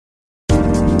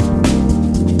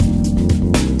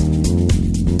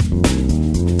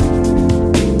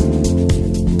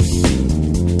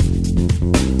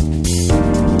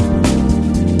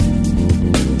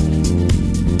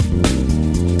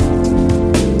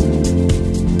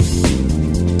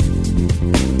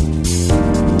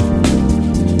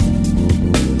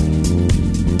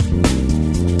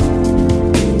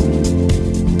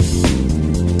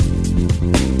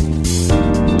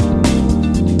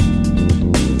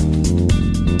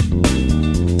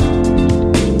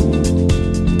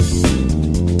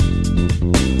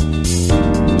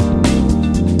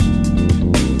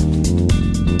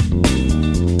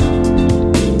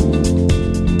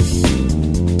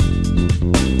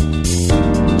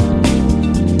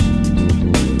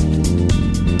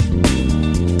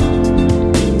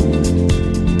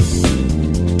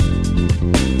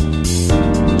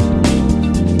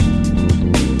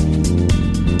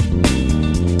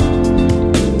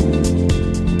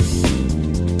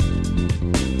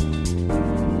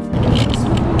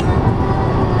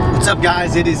up,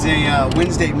 guys? It is a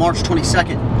Wednesday, March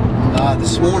 22nd.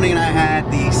 This morning I had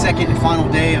the second and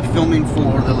final day of filming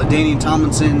for the Ladainian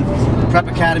Tomlinson Prep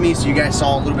Academy, so you guys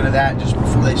saw a little bit of that just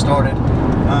before they started.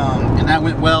 And that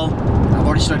went well. I've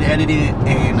already started editing it,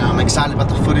 and I'm excited about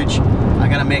the footage. I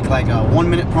gotta make like a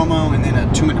 1-minute promo and then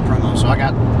a 2-minute promo, so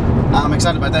I'm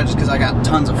excited about that just because I got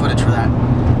tons of footage for that.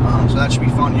 So that should be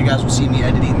fun. You guys will see me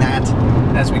editing that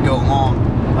as we go along.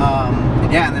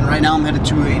 And then right now I'm headed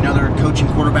to another coaching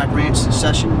quarterback ranch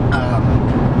session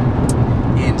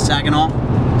in Saginaw.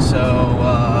 So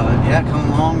yeah,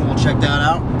 come along, we'll check that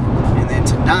out. And then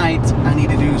tonight I need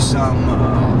to do some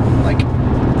like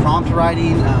prompt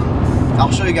writing.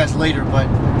 I'll show you guys later, but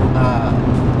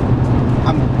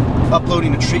I'm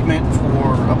uploading a treatment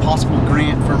for a possible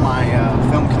grant for my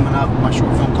film coming up, my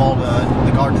short film called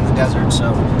The Garden in the Desert.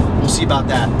 So we'll see about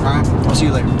that. Alright, I'll see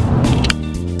you later.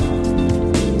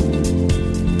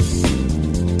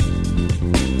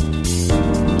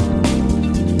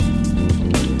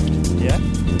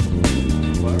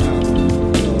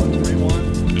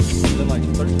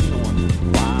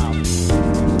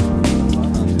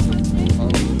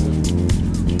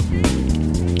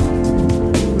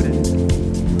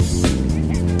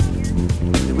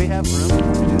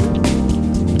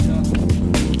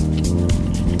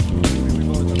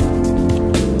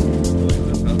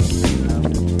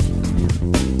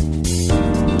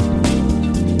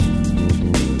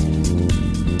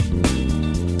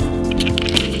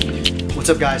 What's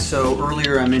up, guys? So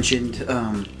earlier I mentioned,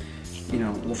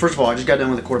 well, first of all, I just got done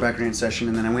with the quarterback range session,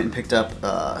 and then I went and picked up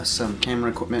some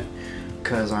camera equipment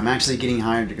because I'm actually getting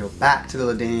hired to go back to the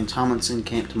Ladainian Tomlinson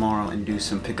camp tomorrow and do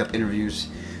some pickup interviews.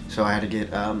 So I had to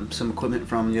get some equipment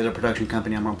from the other production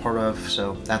company I'm a part of,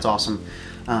 so that's awesome.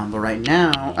 But right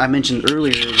now, I mentioned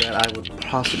earlier that I would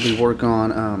possibly work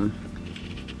on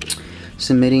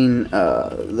submitting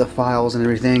the files and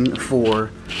everything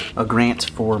for a grant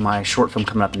for my short film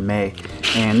coming up in May.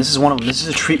 And this is one of them. This is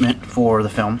a treatment for the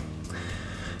film.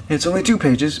 It's only 2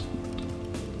 pages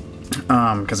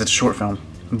because it's a short film,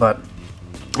 but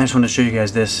I just wanted to show you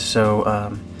guys this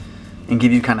and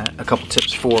give you kind of a couple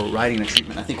tips for writing a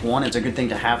treatment. I think one, it's a good thing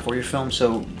to have for your film,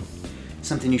 so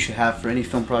something you should have for any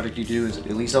film project you do is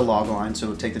at least a log line,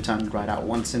 so take the time to write out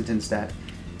one sentence that,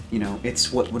 you know,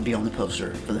 it's what would be on the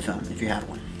poster for the film. If you had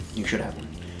one, you should have one.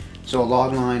 So a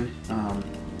log line,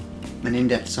 an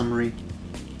in-depth summary,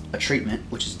 a treatment,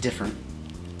 which is different,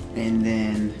 and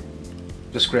then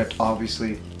the script,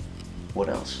 obviously. What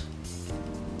else?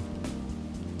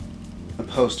 A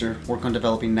poster, work on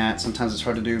developing that. Sometimes it's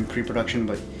hard to do in pre-production,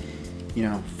 but you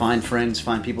know, find friends,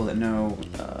 find people that know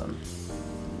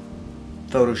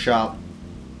Photoshop,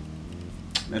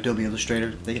 Adobe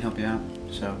Illustrator, they can help you out.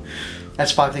 So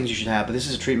that's 5 things you should have, but this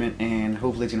is a treatment, and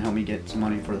hopefully it's gonna help me get some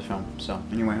money for the film. So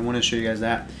anyway, I wanted to show you guys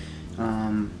that.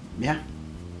 Yeah,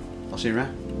 I'll see you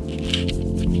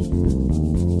around.